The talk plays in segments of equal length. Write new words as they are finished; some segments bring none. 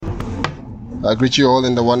I greet you all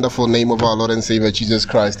in the wonderful name of our Lord and Savior Jesus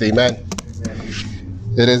Christ. Amen.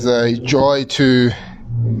 It is a joy to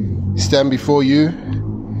stand before you.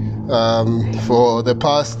 For the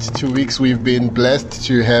past 2 weeks, we've been blessed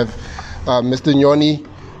to have Mr. Nyoni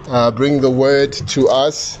bring the word to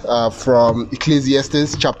us from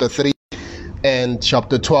Ecclesiastes chapter 3 and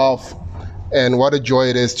chapter 12. And what a joy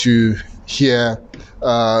it is to hear,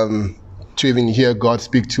 to even hear God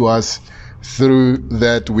speak to us through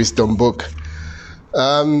that wisdom book.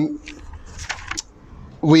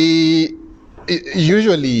 We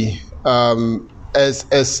usually, as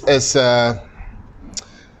I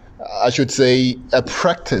should say, a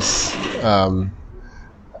practice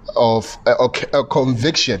of a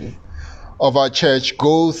conviction of our church,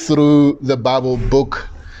 go through the Bible book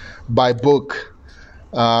by book,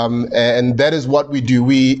 and that is what we do.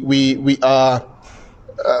 We are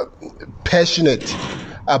passionate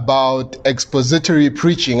about expository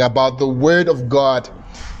preaching, about the Word of God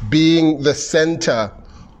being the center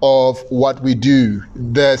of what we do,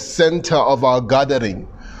 the center of our gathering.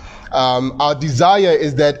 Our desire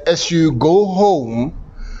is that as you go home,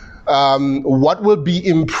 what will be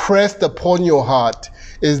impressed upon your heart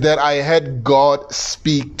is that I had God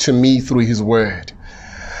speak to me through His Word.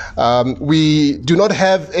 We do not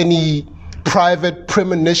have any private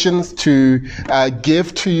premonitions to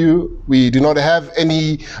give to you. We do not have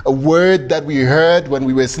any word that we heard when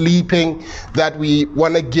we were sleeping that we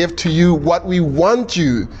want to give to you. What we want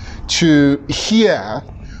you to hear,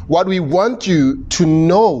 what we want you to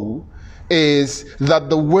know is that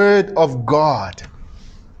the Word of God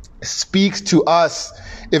speaks to us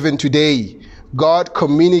even today. God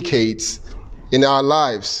communicates in our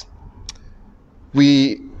lives.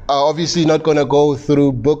 We are obviously not going to go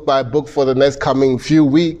through book by book for the next coming few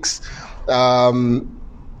weeks.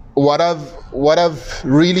 What I've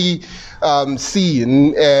really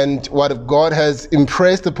seen and what God has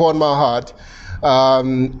impressed upon my heart,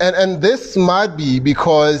 and this might be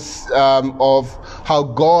because of how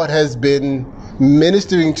God has been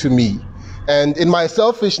ministering to me. And in my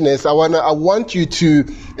selfishness, I want you to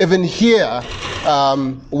even hear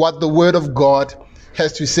what the Word of God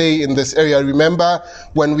has to say in this area. Remember,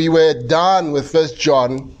 when we were done with 1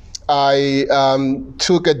 John, I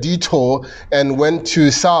took a detour and went to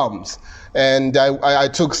Psalms. And I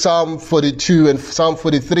took Psalm 42 and Psalm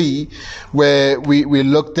 43, where we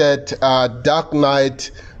looked at Dark Night,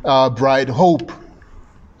 Bright Hope.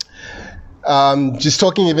 Just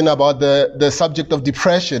talking even about the subject of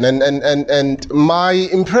depression. And my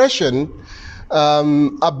impression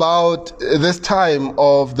about this time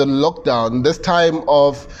of the lockdown, this time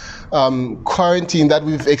of quarantine that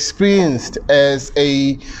we've experienced as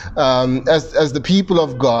the people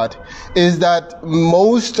of God, is that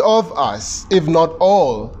most of us, if not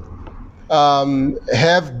all,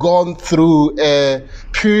 have gone through a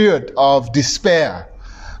period of despair,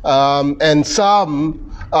 and some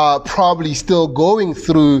are probably still going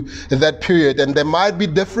through that period, and there might be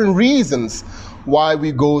different reasons why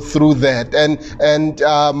we go through that. And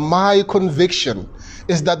my conviction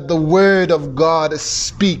is that the Word of God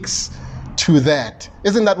speaks to that.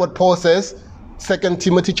 Isn't that what Paul says? 2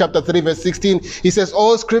 Timothy chapter 3 verse 16. He says,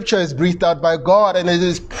 all scripture is breathed out by God and it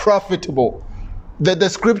is profitable. The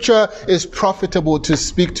scripture is profitable to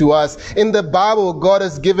speak to us. In the Bible, God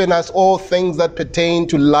has given us all things that pertain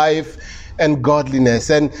to life and godliness.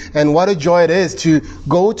 And what a joy it is to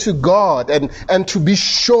go to God and to be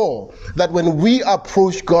sure that when we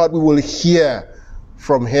approach God, we will hear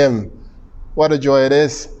from Him. What a joy it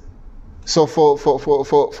is. So for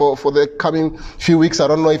the coming few weeks, I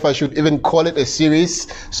don't know if I should even call it a series.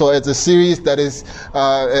 So it's a series that is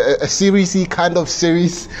a series-y kind of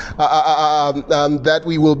series that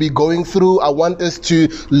we will be going through. I want us to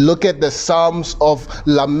look at the Psalms of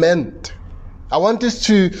Lament. I want us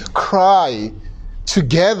to cry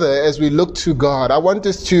together as we look to God. I want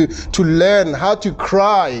us to learn how to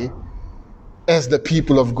cry as the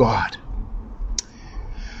people of God.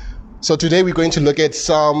 So today we're going to look at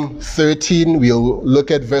Psalm 13. We'll look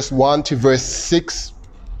at verse 1 to verse 6.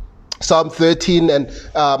 Psalm 13, and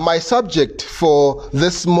my subject for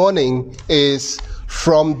this morning is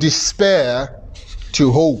from despair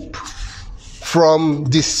to hope. From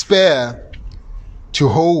despair to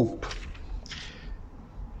hope.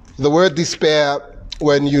 The word despair,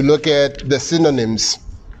 when you look at the synonyms,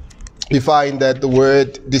 you find that the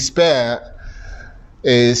word despair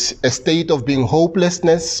is a state of being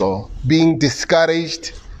hopelessness or being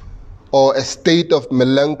discouraged or a state of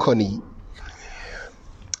melancholy.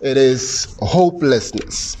 It is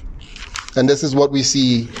hopelessness. And this is what we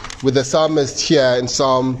see with the psalmist here in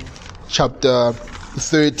Psalm chapter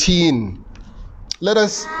 13. Let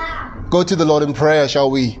us go to the Lord in prayer,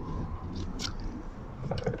 shall we?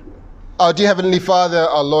 Our dear Heavenly Father,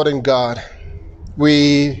 our Lord and God,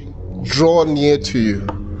 we draw near to you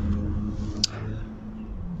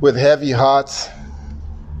with heavy hearts,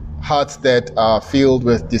 hearts that are filled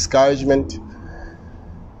with discouragement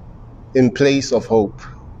in place of hope,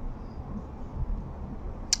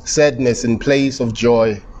 sadness in place of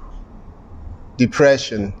joy,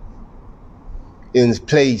 depression in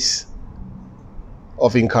place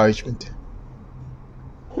of encouragement.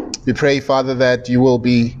 We pray, Father, that you will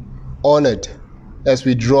be honored as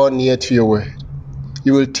we draw near to your word.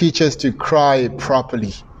 You will teach us to cry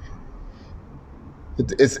properly.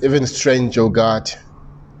 It's even strange, oh God,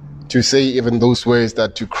 to say even those words,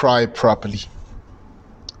 that to cry properly.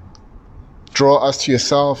 Draw us to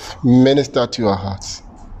yourself, minister to our hearts.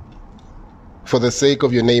 For the sake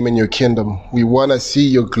of your name and your kingdom, we want to see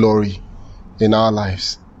your glory in our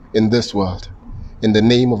lives, in this world. In the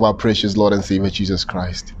name of our precious Lord and Savior, Jesus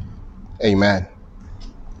Christ. Amen.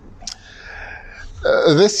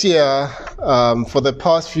 This year, for the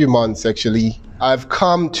past few months actually, I've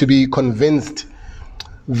come to be convinced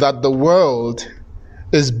that the world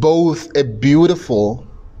is both a beautiful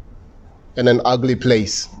and an ugly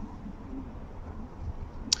place.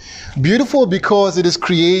 Beautiful because it is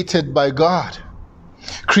created by God.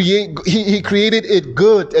 He created it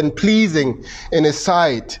good and pleasing in his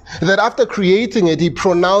sight. That after creating it, he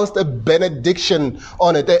pronounced a benediction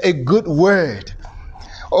on it, a good word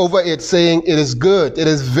over it, saying it is good, it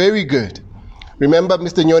is very good. Remember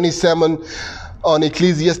Mr. Nyoni's sermon on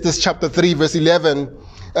Ecclesiastes chapter 3 verse 11.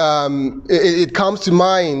 It comes to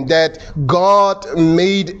mind that God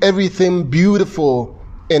made everything beautiful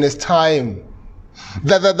in his time.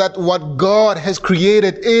 That what God has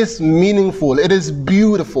created is meaningful, it is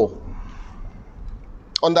beautiful.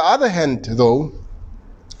 On the other hand, though,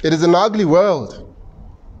 it is an ugly world.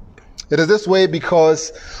 It is this way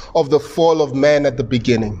because of the fall of man at the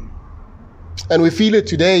beginning. And we feel it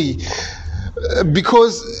today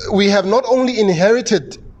because we have not only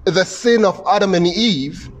inherited the sin of Adam and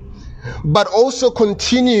Eve, but also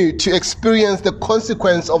continue to experience the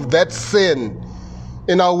consequence of that sin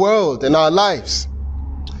in our world, in our lives.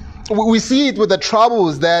 We see it with the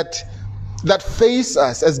troubles that face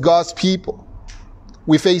us as God's people.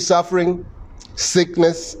 We face suffering,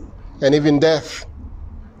 sickness, and even death.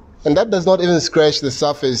 And that does not even scratch the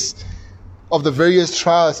surface of the various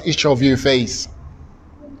trials each of you face.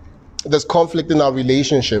 There's conflict in our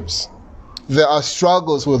relationships. There are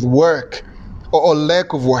struggles with work or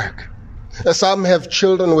lack of work. Some have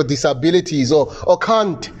children with disabilities or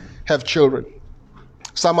can't have children.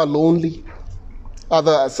 Some are lonely.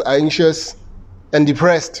 Others are anxious and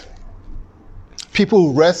depressed.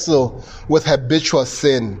 People wrestle with habitual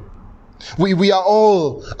sin. We are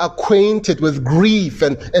all acquainted with grief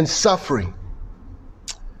and suffering.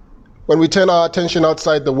 When we turn our attention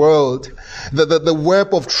outside the world, the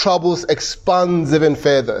web of troubles expands even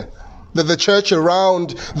further. The church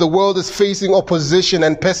around the world is facing opposition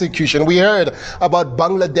and persecution. We heard about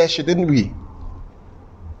Bangladesh, didn't we?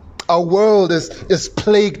 Our world is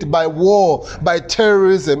plagued by war, by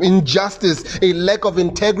terrorism, injustice, a lack of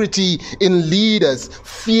integrity in leaders,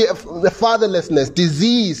 fear, fatherlessness,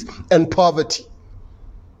 disease, and poverty.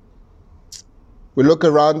 We look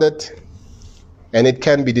around it, and it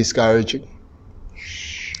can be discouraging.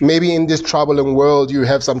 Maybe in this troubling world, you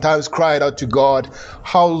have sometimes cried out to God,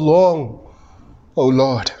 "How long, O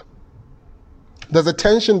Lord?" There's a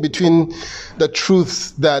tension between the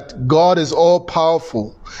truths that God is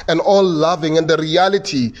all-powerful and all-loving and the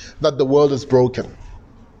reality that the world is broken.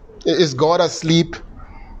 Is God asleep,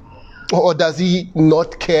 or does he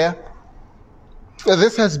not care?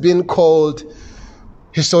 This has been called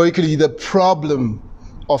historically the problem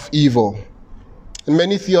of evil. And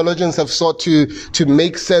many theologians have sought to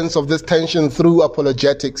make sense of this tension through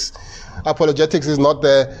apologetics. Apologetics is not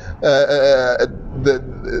the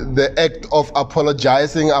act of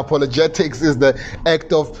apologizing. Apologetics is the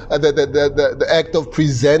act of the act of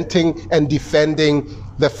presenting and defending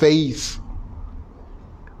the faith.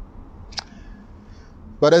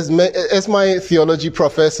 But as my theology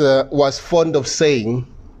professor was fond of saying,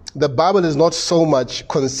 the Bible is not so much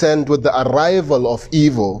concerned with the arrival of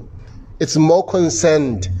evil. It's more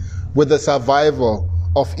concerned with the survival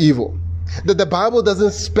of evil. That the Bible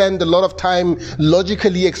doesn't spend a lot of time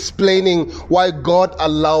logically explaining why God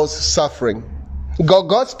allows suffering.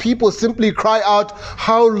 God's people simply cry out,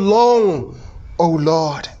 "How long, O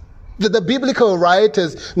Lord?" The biblical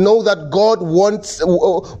writers know that God wants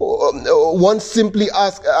simply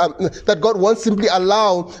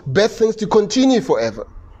allow bad things to continue forever.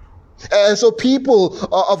 And so people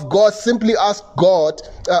of God simply ask God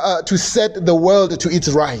to set the world to its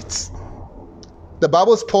rights. The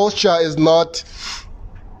Bible's posture is not,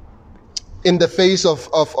 in the face of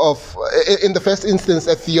in the first instance,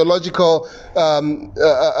 a theological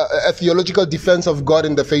defense of God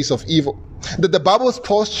in the face of evil. The Bible's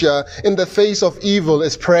posture in the face of evil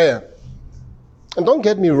is prayer. And don't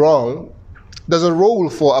get me wrong, there's a role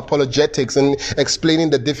for apologetics and explaining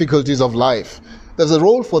the difficulties of life. There's a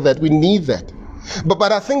role for that. We need that.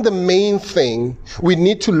 But I think the main thing we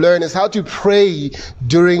need to learn is how to pray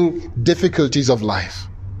during difficulties of life.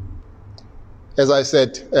 As I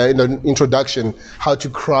said in the introduction, how to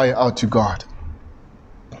cry out to God.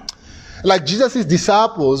 Like Jesus'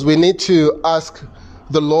 disciples, we need to ask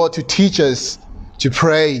the Lord to teach us to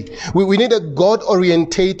pray. We need a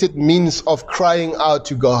God-orientated means of crying out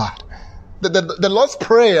to God. The Lord's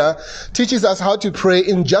Prayer teaches us how to pray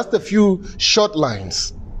in just a few short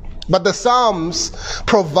lines. But the Psalms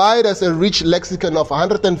provide us a rich lexicon of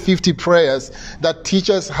 150 prayers that teach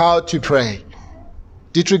us how to pray.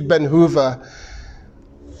 Dietrich Bonhoeffer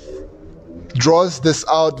draws this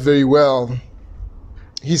out very well.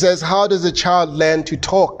 He says, how does a child learn to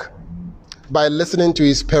talk? By listening to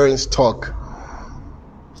his parents talk.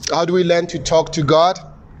 How do we learn to talk to God?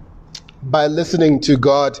 By listening to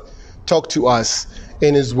God talk to us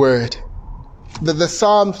in his word. The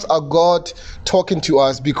Psalms are God talking to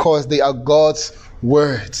us because they are God's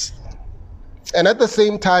words. And at the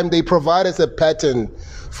same time, they provide us a pattern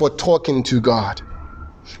for talking to God.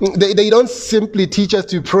 They don't simply teach us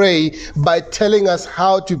to pray by telling us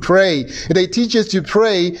how to pray. They teach us to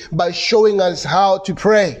pray by showing us how to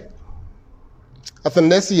pray.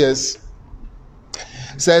 Athanasius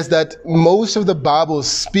says that most of the Bible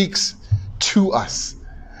speaks to us.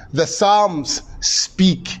 The Psalms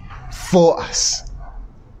speak for us.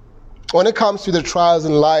 When it comes to the trials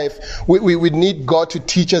in life, we need God to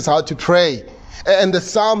teach us how to pray. And the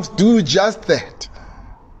Psalms do just that.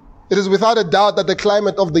 It is without a doubt that the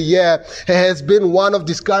climate of the year has been one of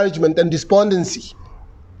discouragement and despondency.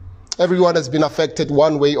 Everyone has been affected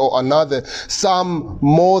one way or another, some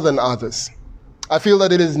more than others. I feel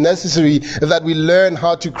that it is necessary that we learn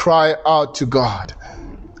how to cry out to God.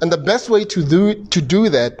 And the best way to do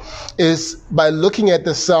that is by looking at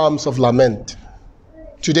the Psalms of Lament.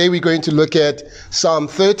 Today we're going to look at Psalm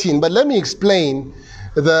 13, but let me explain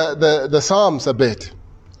the Psalms a bit.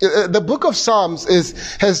 The book of Psalms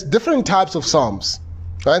has different types of Psalms,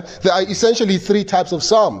 right? There are essentially three types of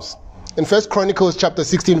Psalms. In 1 Chronicles chapter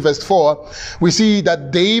 16 verse 4, we see that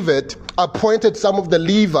David appointed some of the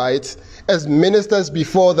Levites as ministers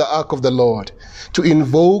before the ark of the Lord to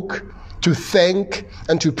invoke, to thank,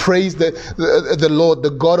 and to praise the Lord, the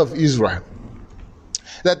God of Israel.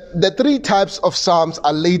 That the three types of Psalms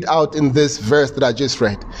are laid out in this verse that I just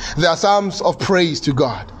read. There are Psalms of praise to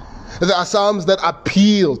God. There are Psalms that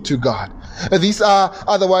appeal to God. These are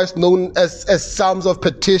otherwise known as Psalms of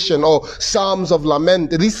petition or Psalms of lament.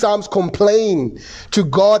 These Psalms complain to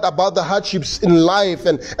God about the hardships in life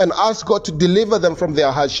and ask God to deliver them from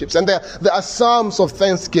their hardships. And there are Psalms of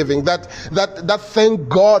thanksgiving that thank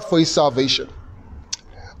God for his salvation.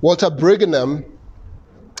 Walter Brueggemann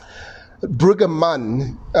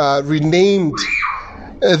renamed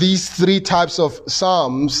these three types of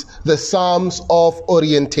Psalms the Psalms of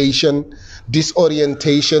orientation,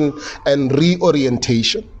 disorientation, and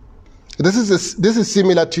reorientation. This is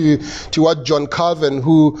similar to what John Calvin,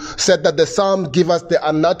 who said that the Psalms give us the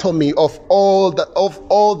anatomy of all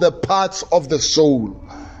the parts of the soul.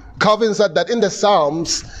 Calvin said that in the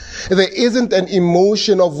Psalms, there isn't an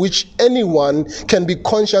emotion of which anyone can be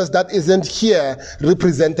conscious that isn't here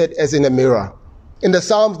represented as in a mirror. In the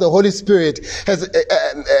Psalms, the Holy Spirit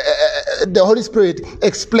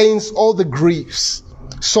explains all the griefs,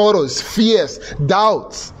 sorrows, fears,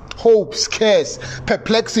 doubts, hopes, cares,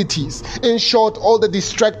 perplexities. In short, all the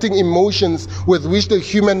distracting emotions with which the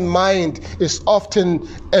human mind is often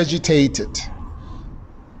agitated.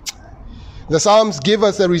 The Psalms give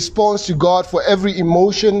us a response to God for every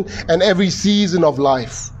emotion and every season of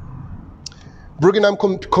life. Brueggemann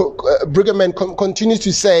continues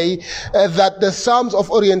to say that the Psalms of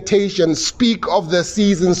orientation speak of the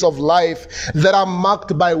seasons of life that are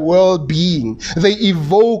marked by well-being. They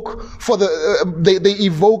evoke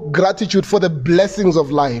gratitude for the blessings of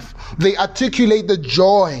life. They articulate the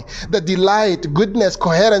joy, the delight, goodness,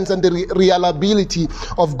 coherence, and the reliability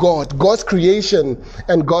of God, God's creation,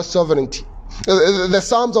 and God's sovereignty. The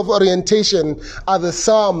Psalms of orientation are the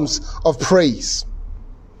Psalms of praise.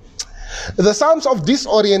 The Psalms of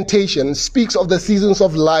disorientation speaks of the seasons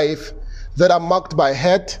of life that are marked by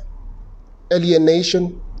hurt,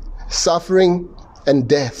 alienation, suffering, and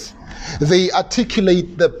death. They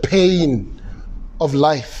articulate the pain of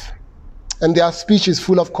life, and their speech is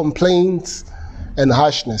full of complaints and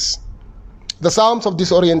harshness. The Psalms of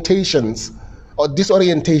disorientation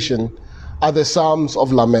are the Psalms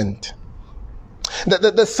of lament.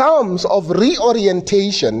 The Psalms of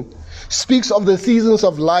reorientation speaks of the seasons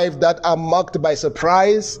of life that are marked by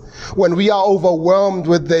surprise, when we are overwhelmed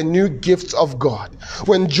with the new gifts of God,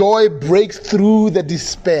 when joy breaks through the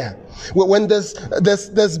despair, when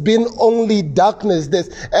there's been only darkness,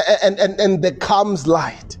 and there comes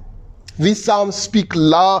light. These Psalms speak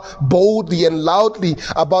boldly and loudly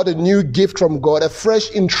about a new gift from God, a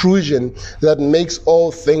fresh intrusion that makes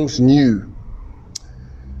all things new.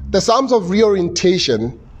 The Psalms of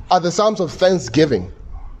reorientation are the Psalms of thanksgiving.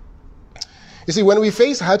 You see, when we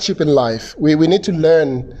face hardship in life, we need to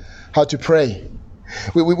learn how to pray.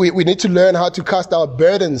 We need to learn how to cast our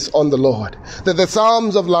burdens on the Lord. The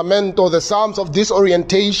Psalms of lament or the Psalms of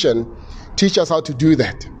disorientation teach us how to do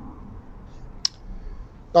that.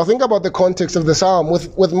 Now think about the context of the Psalm.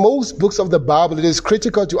 With most books of the Bible, it is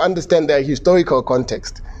critical to understand their historical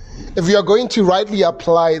context if we are going to rightly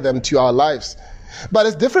apply them to our lives. But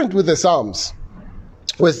it's different with the Psalms.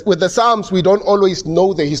 With the Psalms, we don't always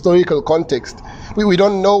know the historical context. We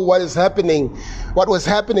don't know what was happening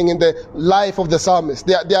in the life of the psalmist.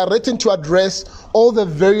 They are written to address all the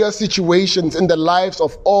various situations in the lives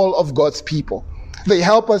of all of God's people. They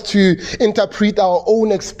help us to interpret our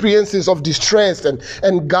own experiences of distress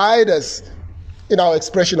and guide us in our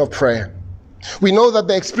expression of prayer. We know that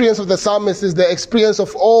the experience of the psalmist is the experience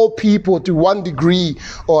of all people to one degree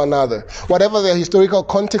or another. Whatever their historical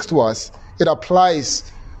context was, it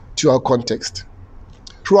applies to our context.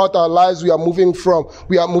 Throughout our lives, we are moving through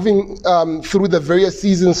the various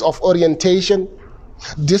seasons of orientation,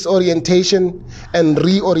 disorientation, and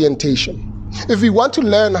reorientation. If we want to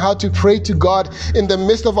learn how to pray to God in the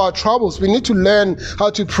midst of our troubles, we need to learn how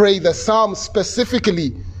to pray the Psalms,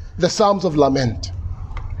 specifically the Psalms of lament.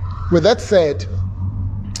 With that said,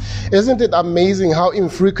 isn't it amazing how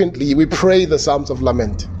infrequently we pray the Psalms of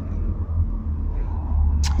lament?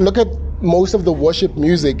 Look at most of the worship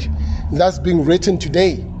music that's being written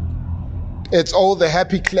today. It's all the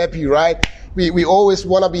happy clappy, right? We always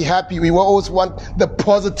want to be happy. We always want the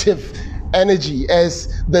positive energy,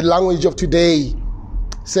 as the language of today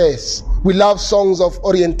says. We love songs of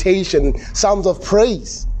orientation, psalms of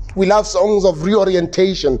praise. We love songs of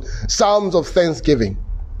reorientation, psalms of thanksgiving.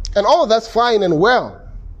 And all that's fine and well.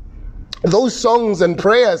 Those songs and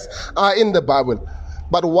prayers are in the Bible.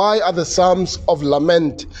 But why are the Psalms of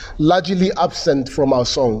lament largely absent from our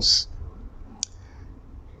songs?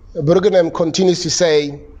 Burgenham continues to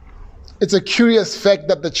say, it's a curious fact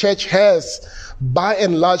that the church has, by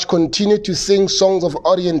and large, continued to sing songs of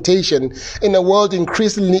orientation in a world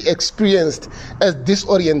increasingly experienced as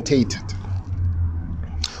disorientated.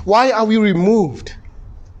 Why are we removed?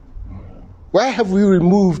 Why have we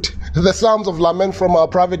removed the Psalms of lament from our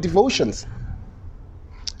private devotions?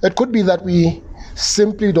 It could be that we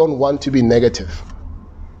simply don't want to be negative.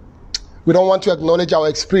 We don't want to acknowledge our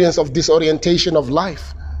experience of disorientation of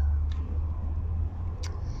life.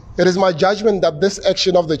 It is my judgment that this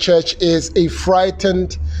action of the church is a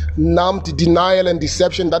frightened, numbed denial and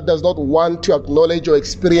deception that does not want to acknowledge or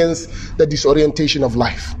experience the disorientation of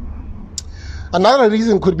life. Another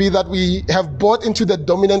reason could be that we have bought into the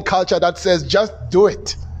dominant culture that says, just do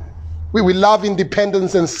it. We love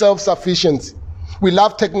independence and self-sufficiency. We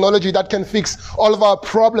love technology that can fix all of our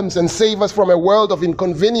problems and save us from a world of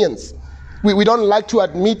inconvenience. We don't like to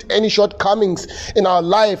admit any shortcomings in our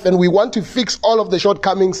life, and we want to fix all of the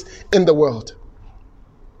shortcomings in the world.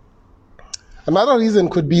 Another reason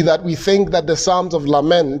could be that we think that the Psalms of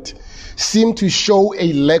lament seem to show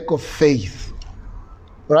a lack of faith,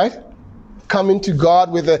 right? Coming to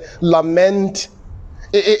God with a lament,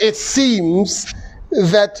 it seems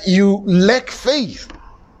that you lack faith.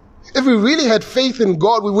 If we really had faith in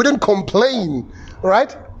God, we wouldn't complain,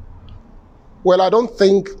 right? Well, I don't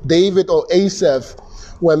think David or Asaph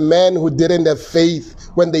were men who didn't have faith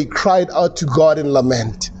when they cried out to God in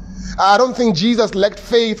lament. I don't think Jesus lacked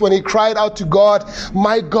faith when he cried out to God,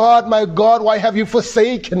 my God, why have you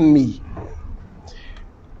forsaken me?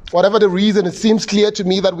 Whatever the reason, it seems clear to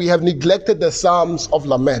me that we have neglected the Psalms of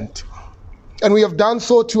lament. And we have done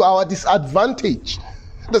so to our disadvantage.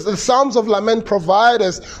 The Psalms of lament provide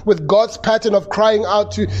us with God's pattern of crying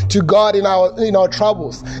out to God in our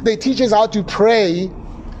troubles. They teach us how to pray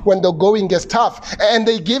when the going gets tough. And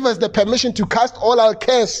they give us the permission to cast all our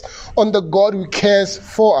cares on the God who cares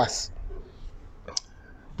for us.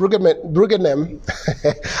 Brueggemann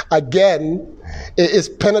again is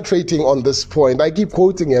penetrating on this point. I keep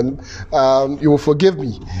quoting him. You will forgive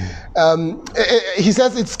me. He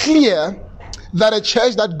says it's clear that a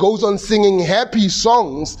church that goes on singing happy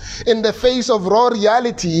songs in the face of raw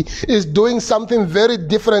reality is doing something very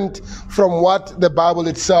different from what the Bible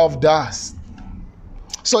itself does.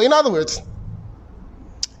 So in other words,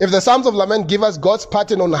 if the Psalms of Lament give us God's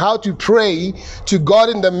pattern on how to pray to God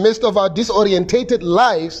in the midst of our disorientated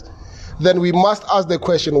lives, then we must ask the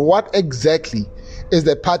question, what exactly is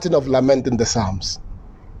the pattern of lament in the Psalms?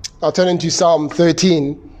 Now turning to Psalm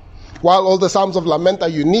 13. While all the Psalms of Lament are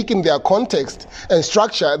unique in their context and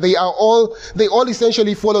structure, they all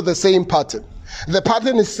essentially follow the same pattern. The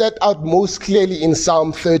pattern is set out most clearly in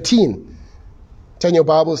Psalm 13. Turn your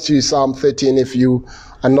Bibles to Psalm 13 if you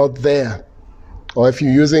are not there. Or if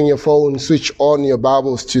you're using your phone, switch on your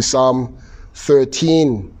Bibles to Psalm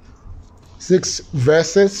 13. 6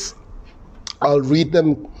 verses. I'll read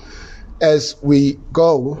them as we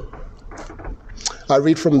go. I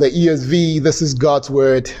read from the ESV. This is God's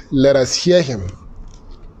word. Let us hear him.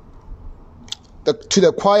 To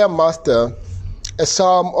the choir master, a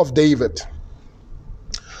psalm of David.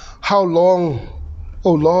 How long,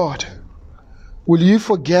 O Lord, will you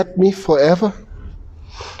forget me forever?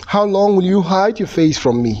 How long will you hide your face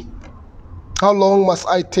from me? How long must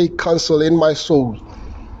I take counsel in my soul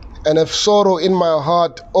and have sorrow in my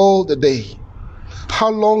heart all the day?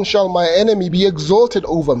 How long shall my enemy be exalted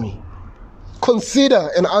over me?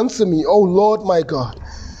 Consider and answer me, O Lord my God.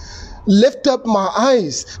 Lift up my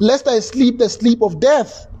eyes, lest I sleep the sleep of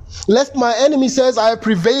death, lest my enemy says I have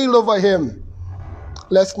prevailed over him,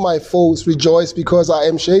 lest my foes rejoice because I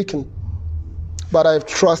am shaken. But I have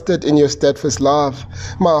trusted in your steadfast love.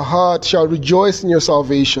 My heart shall rejoice in your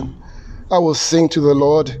salvation. I will sing to the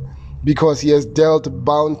Lord because he has dealt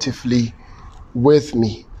bountifully with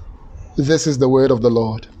me. This is the word of the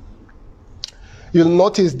Lord. You'll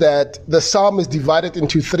notice that the psalm is divided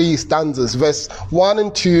into 3 stanzas. Verse 1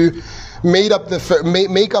 and 2 make up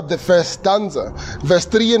the first stanza. Verse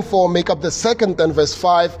 3 and 4 make up the second, and verse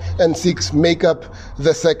 5 and 6 make up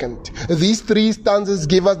the second. These 3 stanzas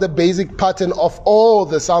give us the basic pattern of all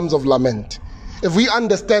the Psalms of Lament. If we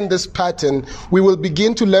understand this pattern, we will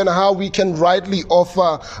begin to learn how we can rightly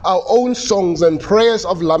offer our own songs and prayers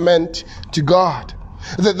of lament to God.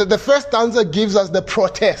 The first stanza gives us the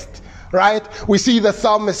protest. Right? We see the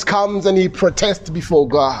psalmist comes and he protests before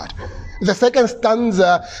God. The second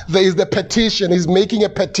stanza, there is the petition. He's making a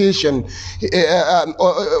petition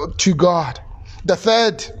to God. The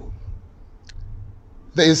third,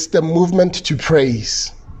 there is the movement to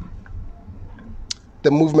praise.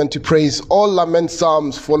 The movement to praise. All lament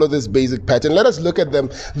psalms follow this basic pattern. Let us look at them.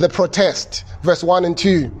 The protest, verse 1 and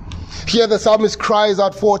 2. Here the psalmist cries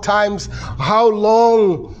out 4 times, how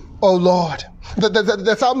long, O Lord?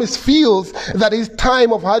 The psalmist feels that his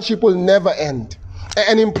time of hardship will never end.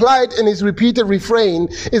 And implied in his repeated refrain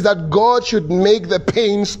is that God should make the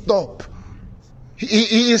pain stop.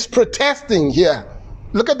 He is protesting here.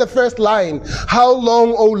 Look at the first line. How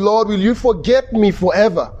long, O Lord, will you forget me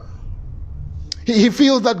forever? He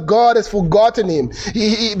feels that God has forgotten him.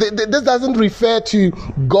 This doesn't refer to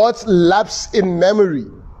God's lapse in memory.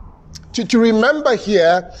 To remember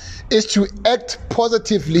here is to act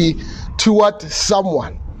positively toward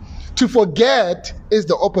someone. To forget is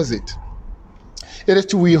the opposite. It is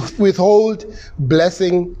to withhold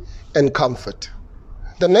blessing and comfort.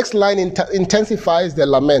 The next line intensifies the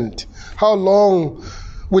lament. How long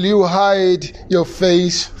will you hide your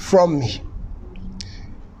face from me?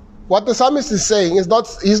 What the psalmist is saying is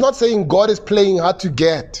he's not saying God is playing hard to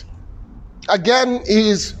get. Again,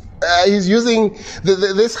 he's using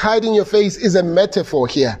this hiding your face is a metaphor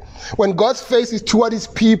here. When God's face is toward his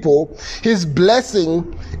people, his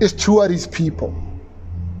blessing is toward his people.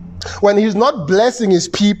 When he's not blessing his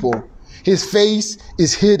people, his face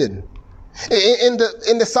is hidden. In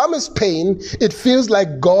the psalmist's pain, it feels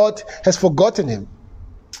like God has forgotten him.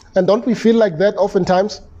 And don't we feel like that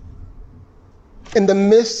oftentimes? In the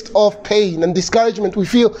midst of pain and discouragement, we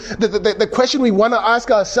feel the question we want to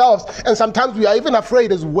ask ourselves, and sometimes we are even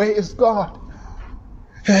afraid, is where is God?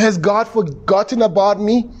 Has God forgotten about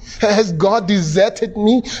me? Has God deserted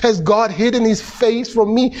me? Has God hidden his face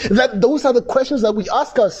from me? Those are the questions that we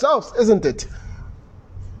ask ourselves, isn't it?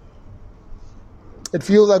 It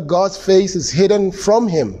feels like God's face is hidden from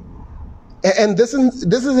him. And this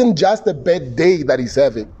isn't just a bad day that he's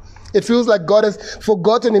having. It feels like God has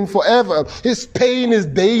forgotten him forever. His pain is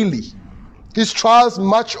daily. His trials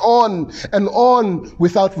march on and on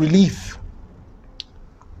without relief.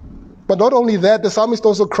 But not only that, the psalmist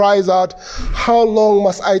also cries out, how long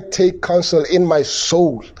must I take counsel in my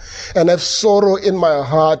soul and have sorrow in my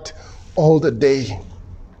heart all the day?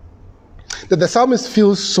 That the psalmist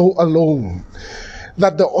feels so alone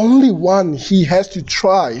that the only one he has to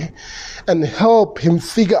try and help him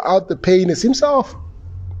figure out the pain is himself.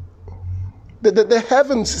 The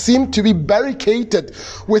heavens seem to be barricaded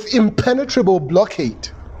with impenetrable blockade.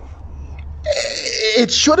 It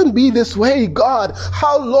shouldn't be this way, God.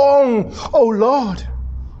 How long, oh Lord?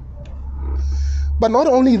 But not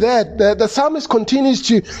only that, the psalmist continues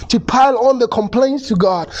to pile on the complaints to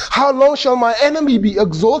God. How long shall my enemy be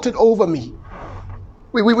exalted over me?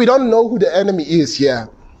 We don't know who the enemy is here.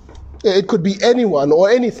 It could be anyone or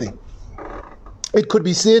anything. It could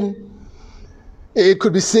be sin. It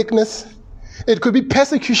could be sickness. It could be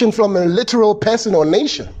persecution from a literal person or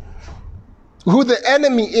nation. Who the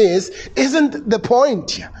enemy is isn't the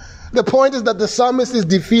point here. The point is that the psalmist is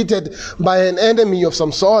defeated by an enemy of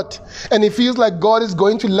some sort, and he feels like God is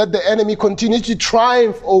going to let the enemy continue to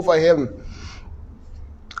triumph over him.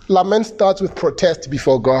 Lament starts with protest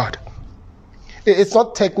before God. It's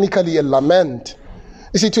not technically a lament.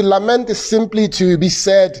 You see, to lament is simply to be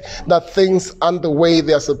said that things aren't the way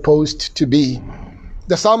they are supposed to be.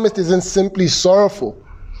 The psalmist isn't simply sorrowful.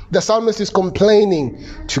 The psalmist is complaining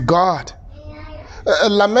to God. A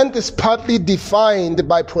lament is partly defined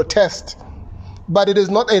by protest, but it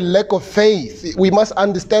is not a lack of faith. We must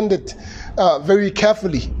understand it very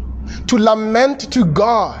carefully. To lament to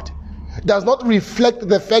God does not reflect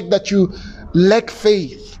the fact that you lack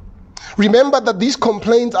faith. Remember that these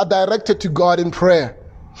complaints are directed to God in prayer.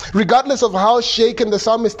 Regardless of how shaken the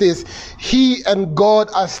psalmist is, he and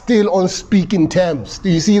God are still on speaking terms.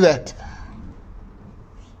 Do you see that?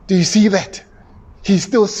 Do you see that? He's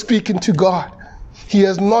still speaking to God. He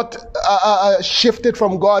has not shifted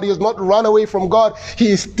from God. He has not run away from God.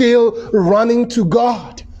 He is still running to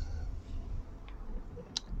God.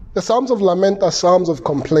 The Psalms of Lament are Psalms of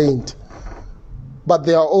complaint, but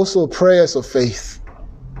they are also prayers of faith.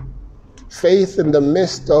 Faith in the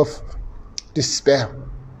midst of despair,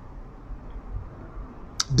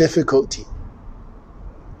 difficulty.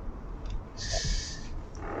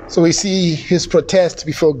 So we see his protest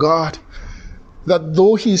before God, that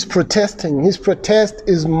though he is protesting, his protest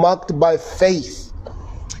is marked by faith.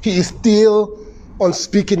 He is still on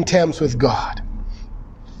speaking terms with God.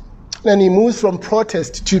 Then he moves from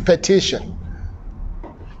protest to petition.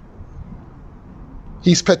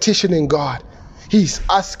 He's petitioning God. He's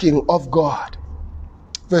asking of God.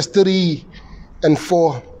 Verse 3 and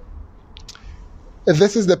 4.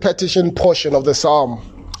 This is the petition portion of the psalm,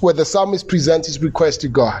 where the psalmist presents his request to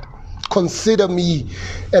God. Consider me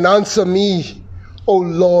and answer me, O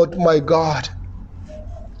Lord my God.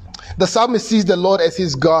 The psalmist sees the Lord as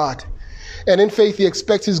his God, and in faith he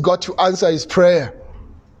expects his God to answer his prayer.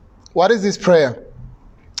 What is his prayer?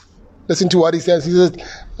 Listen to what he says. He says,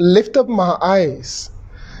 lift up my eyes,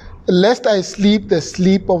 lest I sleep the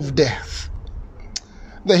sleep of death.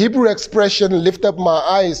 The Hebrew expression, lift up my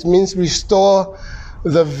eyes, means restore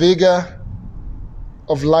the vigor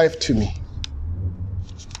of life to me.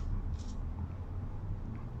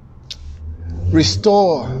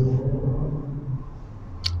 Restore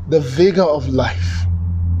the vigor of life.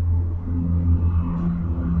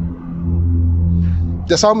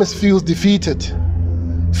 The psalmist feels defeated,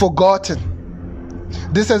 forgotten.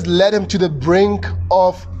 This has led him to the brink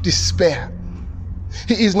of despair.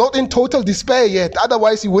 He is not in total despair yet,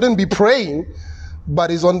 otherwise he wouldn't be praying, but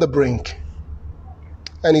he's on the brink.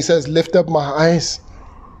 And he says, lift up my eyes.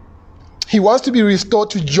 He wants to be restored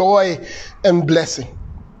to joy and blessing.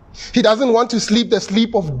 He doesn't want to sleep the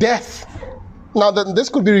sleep of death. Now, this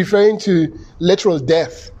could be referring to literal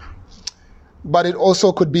death, but it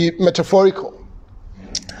also could be metaphorical.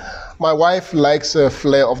 My wife likes a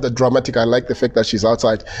flair of the dramatic. I like the fact that she's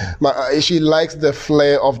outside. She likes the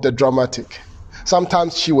flair of the dramatic.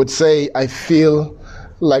 Sometimes she would say, I feel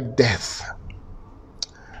like death.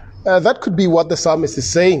 That could be what the psalmist is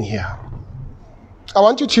saying here. I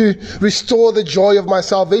want you to restore the joy of my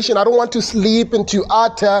salvation. I don't want to sleep into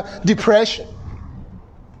utter depression.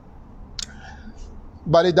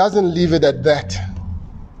 But it doesn't leave it at that.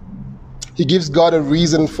 He gives God a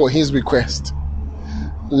reason for his request.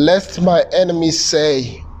 Lest my enemies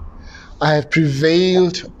say, I have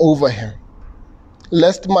prevailed over him.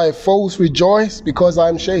 Lest my foes rejoice because I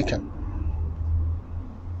am shaken.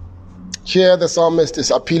 Here the psalmist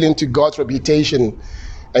is appealing to God's reputation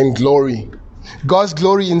and glory. God's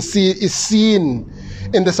glory is seen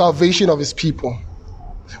in the salvation of his people.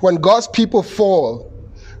 When God's people fall,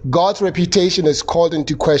 God's reputation is called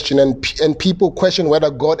into question, and people question whether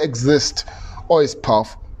God exists or is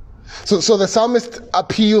powerful. So the psalmist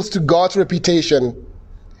appeals to God's reputation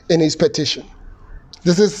in his petition.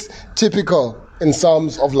 This is typical in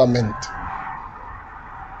Psalms of Lament.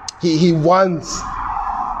 He wants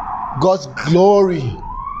God's glory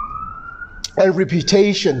and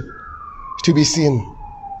reputation to be seen.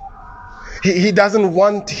 He doesn't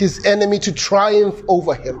want his enemy to triumph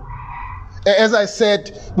over him. As I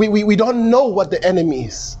said, we don't know what the enemy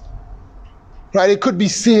is. Right? It could be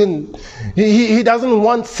sin. He doesn't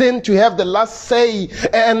want sin to have the last say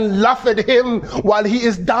and laugh at him while he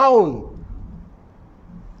is down.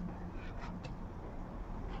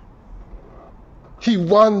 He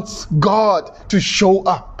wants God to show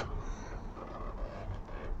up.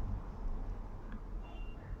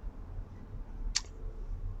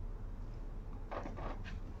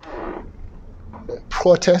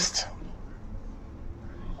 Protest,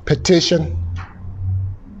 petition,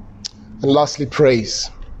 and lastly,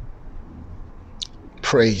 praise.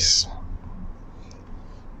 Praise.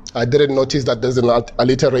 I didn't notice that there's an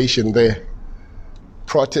alliteration there.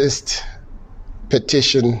 Protest,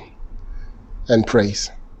 petition, and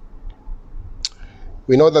praise.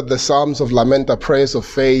 We know that the Psalms of Lament are prayers of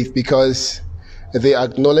faith because they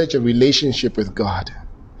acknowledge a relationship with God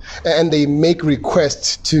and they make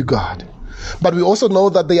requests to God. But we also know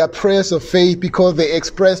that they are prayers of faith because they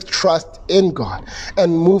express trust in God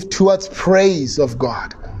and move towards praise of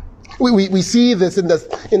God. We see this in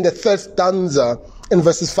the third stanza in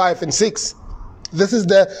verses 5 and 6. This is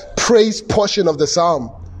the praise portion of the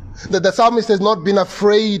psalm. That the psalmist has not been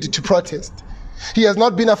afraid to protest. He has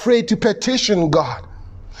not been afraid to petition God,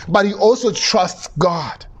 but he also trusts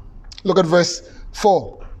God. Look at verse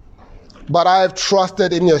 4. But I have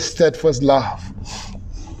trusted in your steadfast love.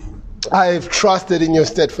 I have trusted in your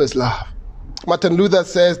steadfast love. Martin Luther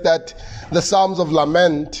says that the Psalms of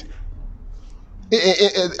Lament,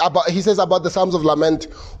 he says about the Psalms of Lament,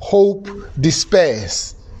 hope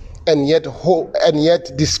despairs, and yet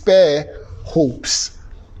despair hopes.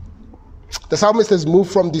 The psalmist has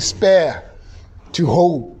moved from despair to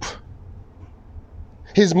hope.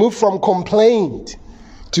 He's moved from complaint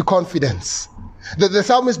to confidence. The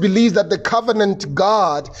psalmist believes that the covenant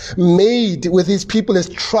God made with his people is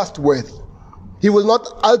trustworthy. He will not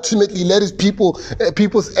ultimately let his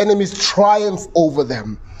people's enemies triumph over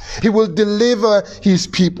them. He will deliver his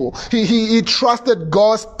people. He trusted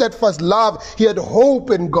God's steadfast love. He had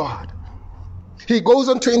hope in God. He goes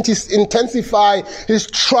on to intensify his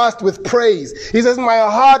trust with praise. He says, my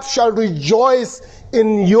heart shall rejoice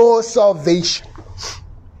in your salvation.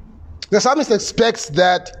 The psalmist expects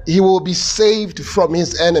that he will be saved from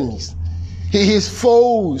his enemies. His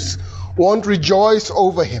foes won't rejoice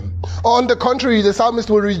over him. On the contrary, the psalmist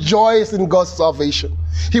will rejoice in God's salvation.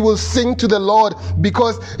 He will sing to the Lord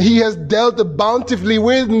because he has dealt bountifully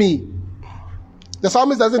with me. The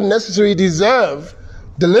psalmist doesn't necessarily deserve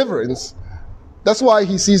deliverance. That's why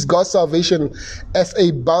he sees God's salvation as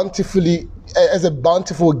a bountiful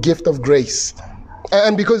gift of grace.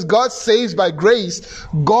 And because God saves by grace,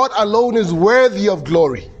 God alone is worthy of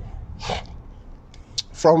glory.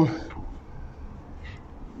 From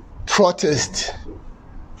protest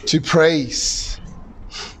to praise.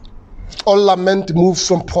 All lament moves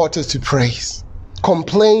from protest to praise.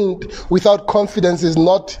 Complaint without confidence is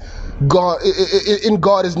not God. In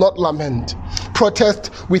God is not lament.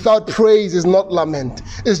 Protest without praise is not lament.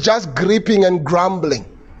 It's just gripping and grumbling.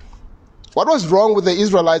 What was wrong with the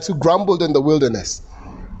Israelites who grumbled in the wilderness?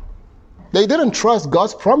 They didn't trust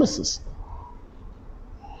God's promises.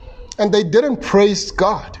 And they didn't praise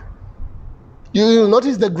God. You'll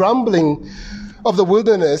notice the grumbling of the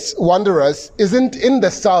wilderness wanderers isn't in the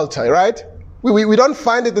Psalter, right? We don't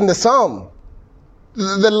find it in the Psalm.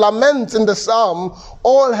 The laments in the Psalm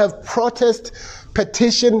all have protest,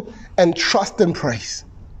 petition, and trust and praise.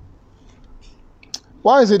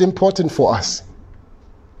 Why is it important for us?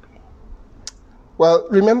 Well,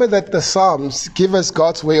 remember that the Psalms give us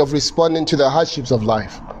God's way of responding to the hardships of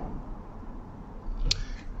life.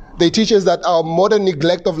 They teach us that our modern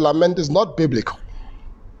neglect of lament is not biblical,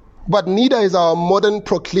 but neither is our modern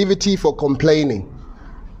proclivity for complaining,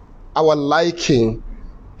 our liking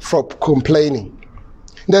for complaining.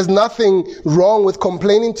 There's nothing wrong with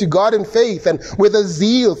complaining to God in faith and with a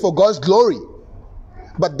zeal for God's glory.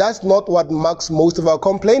 But that's not what marks most of our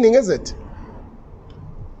complaining, is it?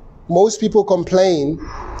 Most people complain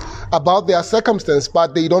about their circumstance,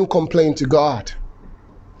 but they don't complain to God.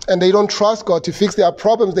 And they don't trust God to fix their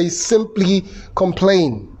problems. They simply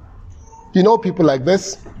complain. You know people like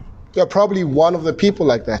this? You're probably one of the people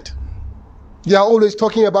like that. They are always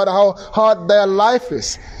talking about how hard their life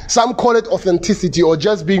is. Some call it authenticity or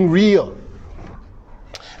just being real.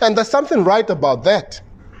 And there's something right about that.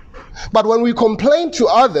 But when we complain to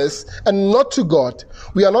others and not to God,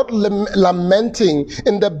 we are not lamenting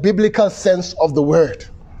in the biblical sense of the word.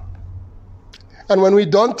 And when we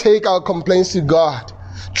don't take our complaints to God,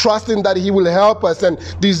 trusting that He will help us and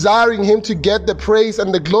desiring Him to get the praise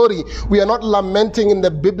and the glory, we are not lamenting in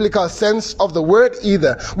the biblical sense of the word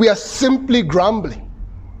either. We are simply grumbling.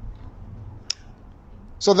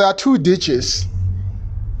 So there are two ditches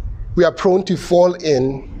we are prone to fall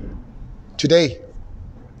in today.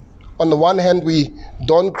 On the one hand, we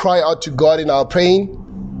don't cry out to God in our pain.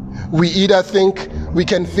 We either think we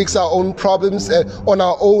can fix our own problems on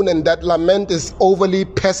our own, and that lament is overly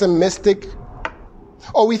pessimistic.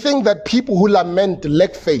 Or we think that people who lament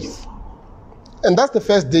lack faith. And that's the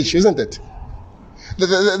first ditch, isn't it?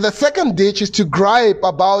 The second ditch is to gripe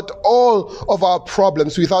about all of our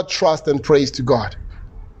problems without trust and praise to God.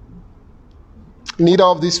 Neither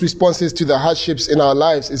of these responses to the hardships in our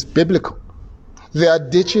lives is biblical. There are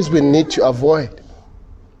ditches we need to avoid.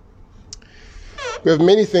 We have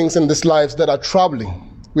many things in this life that are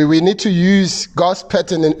troubling. We need to use God's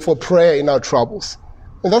pattern for prayer in our troubles.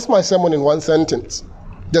 And that's my sermon in one sentence.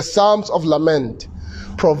 The Psalms of Lament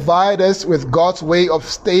provide us with God's way of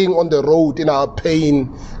staying on the road in our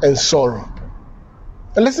pain and sorrow.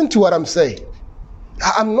 And listen to what I'm saying.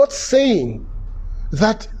 I'm not saying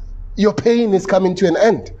that your pain is coming to an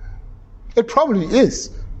end. It probably is.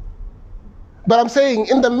 But I'm saying,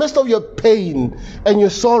 in the midst of your pain and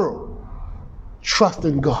your sorrow, trust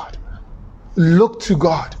in God. Look to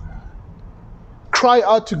God. Cry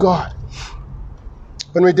out to God.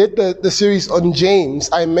 When we did the series on James,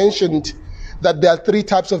 I mentioned that there are three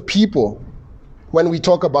types of people when we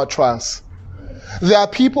talk about trials. There are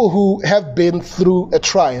people who have been through a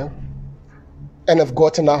trial and have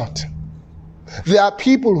gotten out. There are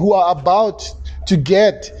people who are about to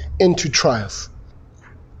get into trials.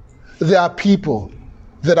 There are people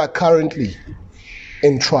that are currently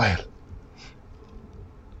in trial.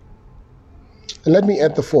 And let me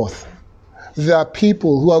add the fourth. There are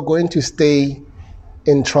people who are going to stay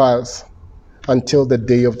in trials until the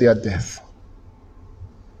day of their death.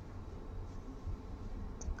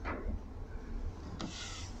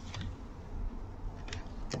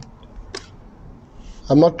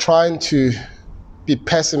 I'm not trying to be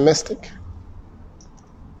pessimistic,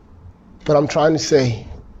 but I'm trying to say,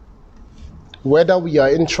 whether we are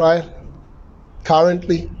in trial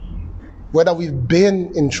currently, whether we've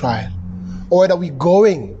been in trial, or whether we're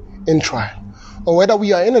going in trial, or whether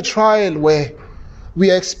we are in a trial where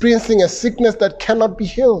we are experiencing a sickness that cannot be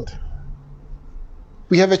healed.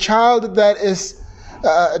 We have a child that is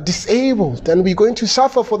disabled, and we're going to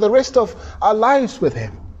suffer for the rest of our lives with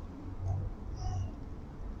him.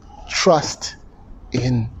 Trust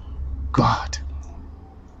in God.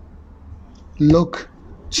 Look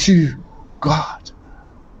to God.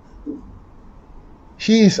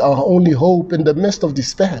 He is our only hope in the midst of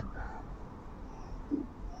despair.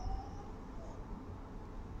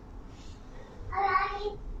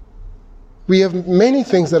 We have many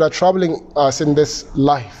things that are troubling us in this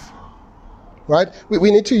life, right?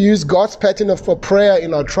 We need to use God's pattern for prayer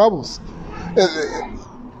in our troubles.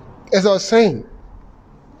 As I was saying,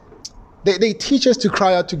 they teach us to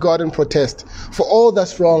cry out to God and protest for all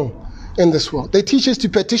that's wrong in this world. They teach us to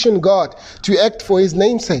petition God to act for His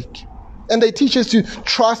namesake. And they teach us to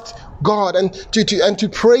trust God and to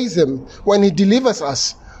praise Him when He delivers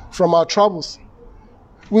us from our troubles.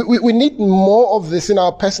 We need more of this in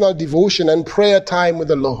our personal devotion and prayer time with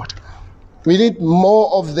the Lord. We need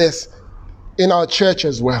more of this in our church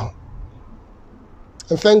as well.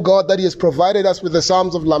 And thank God that He has provided us with the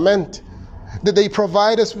Psalms of Lament, that they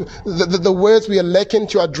provide us the words we are lacking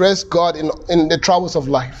to address God in the troubles of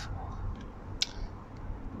life.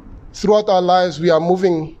 Throughout our lives, we are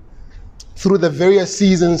moving through the various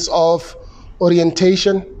seasons of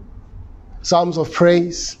orientation, psalms of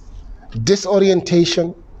praise,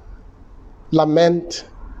 disorientation, lament,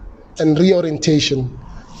 and reorientation,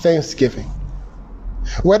 thanksgiving.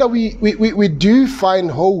 Whether we do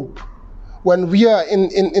find hope when we are in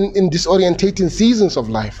disorientating seasons of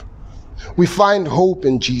life, we find hope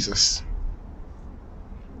in Jesus.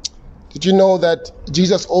 Did you know that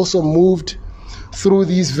Jesus also moved through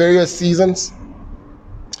these various seasons?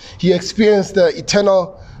 He experienced the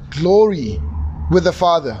eternal glory with the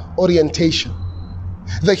Father, orientation.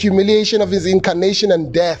 The humiliation of His incarnation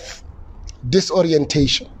and death,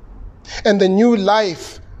 disorientation. And the new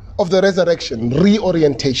life of the resurrection,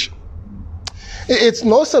 reorientation. It's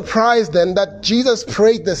no surprise then that Jesus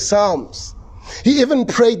prayed the Psalms. He even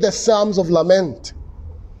prayed the Psalms of Lament.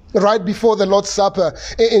 Right before the Lord's Supper,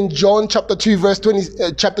 in John chapter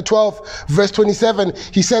 12, verse 27,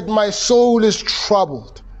 He said, "My soul is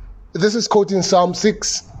troubled. This is quoting Psalm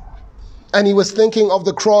 6. And he was thinking of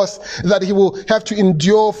the cross that he will have to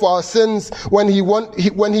endure for our sins when he went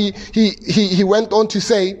on to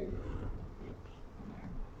say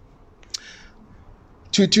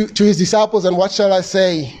to his disciples, and what shall I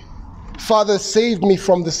say? Father, save me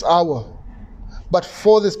from this hour. But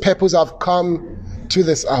for this purpose I've come to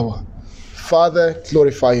this hour. Father,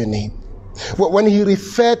 glorify your name. When he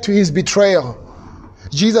referred to his betrayal,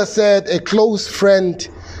 Jesus said, a close friend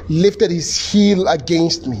lifted his heel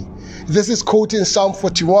against me. This is quoting Psalm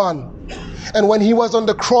 41. And when he was on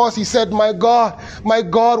the cross, he said, my God,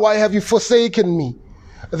 why have you forsaken me?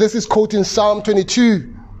 This is quoting Psalm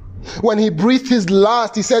 22. When he breathed his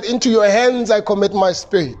last, he said, into your hands I commit my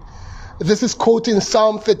spirit. This is quoting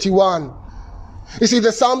Psalm 31. You see,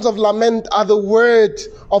 the Psalms of Lament are the word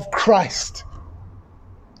of Christ.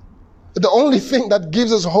 The only thing that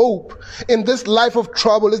gives us hope in this life of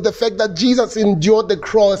trouble is the fact that Jesus endured the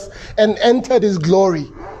cross and entered his glory.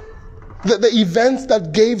 The events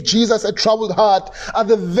that gave Jesus a troubled heart are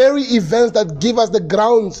the very events that give us the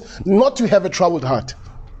grounds not to have a troubled heart.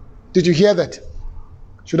 Did you hear that?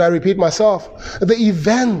 Should I repeat myself? The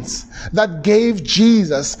events that gave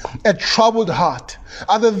Jesus a troubled heart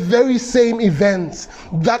are the very same events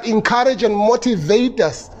that encourage and motivate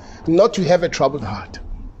us not to have a troubled heart.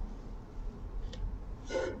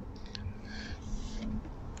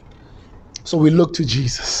 So we look to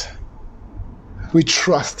Jesus. We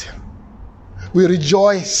trust him. We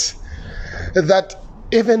rejoice that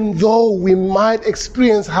even though we might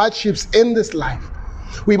experience hardships in this life,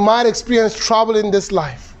 we might experience trouble in this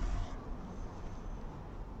life,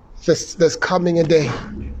 there's coming a day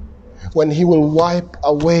when he will wipe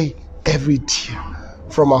away every tear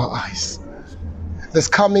from our eyes. There's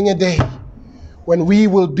coming a day when we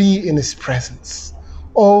will be in his presence.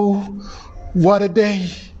 Oh, what a day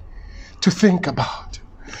to think about.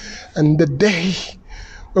 And the day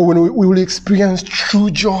when we will experience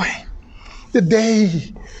true joy. The day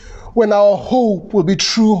when our hope will be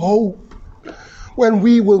true hope. When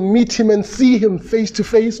we will meet him and see him face to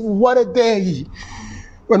face. What a day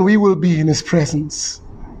when we will be in his presence.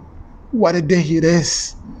 What a day it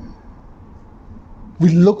is. We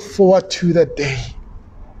look forward to that day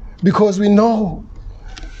because we know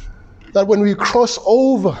that when we cross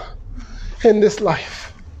over in this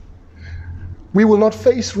life, we will not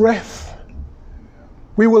face wrath.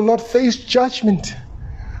 We will not face judgment.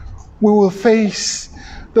 We will face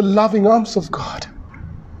the loving arms of God.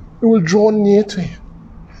 We will draw near to him,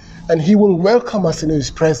 and he will welcome us in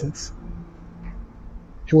his presence.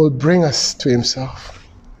 He will bring us to himself.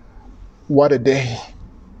 What a day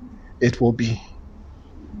it will be.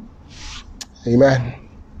 Amen.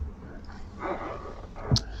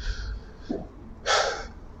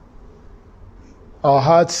 Our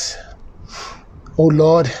hearts, O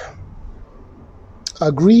Lord,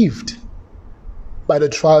 are grieved by the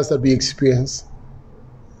trials that we experience.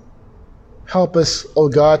 Help us, O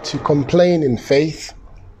God, to complain in faith,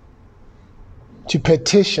 to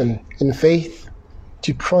petition in faith,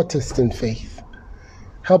 to protest in faith.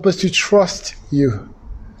 Help us to trust you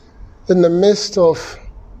in the midst of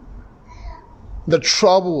the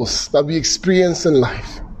troubles that we experience in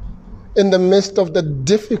life, in the midst of the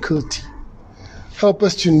difficulty. Help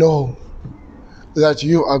us to know that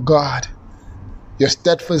you are God. Your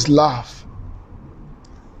steadfast love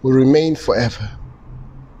will remain forever,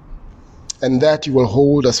 and that you will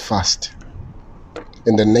hold us fast.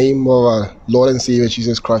 In the name of our Lord and Savior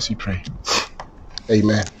Jesus Christ we pray.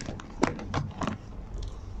 Amen.